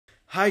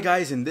Hi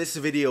guys, in this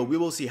video we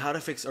will see how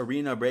to fix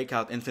Arena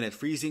Breakout Infinite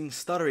freezing,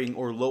 stuttering,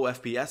 or low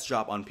FPS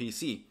drop on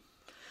PC.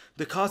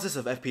 The causes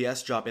of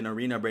FPS drop in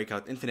Arena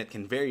Breakout Infinite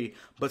can vary,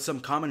 but some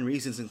common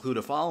reasons include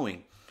the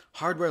following: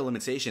 hardware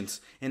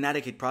limitations,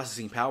 inadequate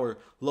processing power,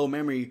 low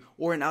memory,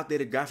 or an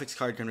outdated graphics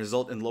card can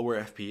result in lower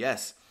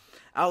FPS.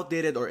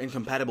 Outdated or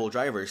incompatible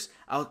drivers,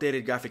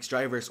 outdated graphics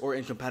drivers, or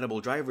incompatible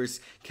drivers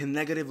can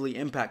negatively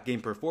impact game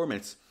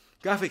performance.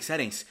 Graphics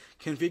settings.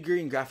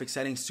 Configuring graphics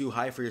settings too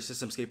high for your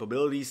system's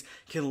capabilities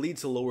can lead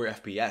to lower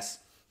FPS.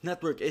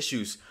 Network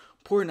issues.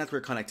 Poor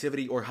network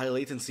connectivity or high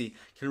latency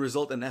can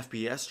result in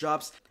FPS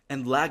drops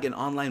and lag in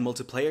online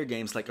multiplayer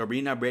games like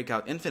Arena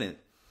Breakout Infinite.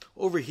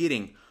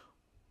 Overheating.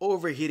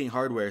 Overheating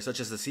hardware such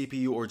as the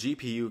CPU or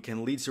GPU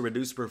can lead to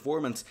reduced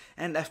performance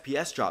and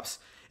FPS drops.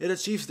 It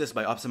achieves this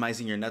by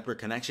optimizing your network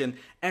connection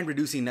and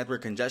reducing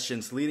network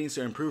congestions, leading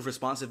to improved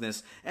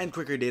responsiveness and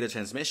quicker data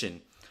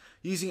transmission.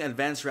 Using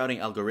advanced routing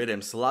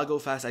algorithms,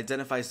 LagoFast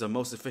identifies the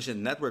most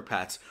efficient network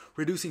paths,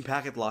 reducing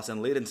packet loss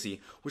and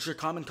latency, which are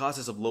common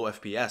causes of low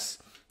FPS.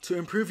 To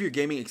improve your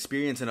gaming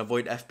experience and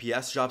avoid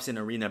FPS drops in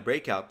Arena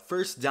Breakout,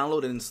 first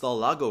download and install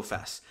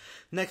LagoFast.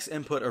 Next,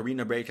 input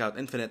Arena Breakout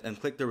Infinite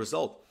and click the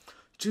result.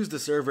 Choose the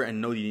server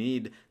and node you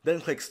need,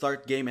 then click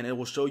Start Game and it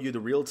will show you the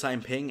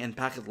real-time ping and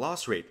packet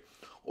loss rate.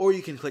 Or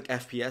you can click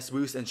FPS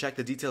Boost and check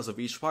the details of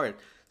each part: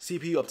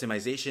 CPU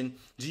optimization,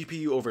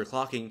 GPU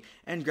overclocking,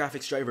 and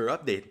graphics driver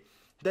update.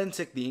 Then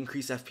tick the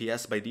increase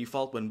FPS by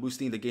default when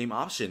boosting the game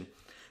option.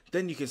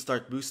 Then you can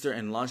start Booster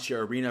and launch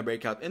your Arena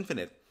Breakout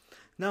Infinite.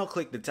 Now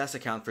click the test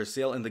account for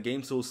sale in the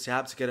Game Tools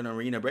tab to get an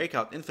Arena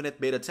Breakout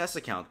Infinite beta test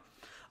account.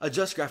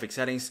 Adjust graphics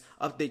settings,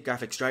 update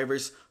graphics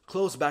drivers,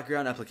 close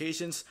background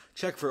applications,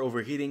 check for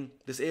overheating,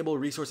 disable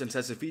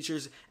resource-intensive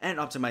features, and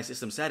optimize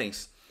system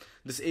settings.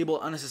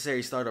 Disable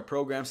unnecessary startup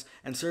programs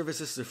and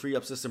services to free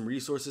up system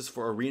resources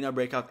for Arena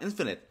Breakout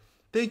Infinite.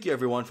 Thank you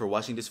everyone for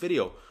watching this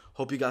video.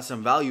 Hope you got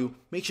some value.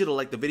 Make sure to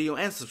like the video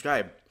and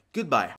subscribe. Goodbye.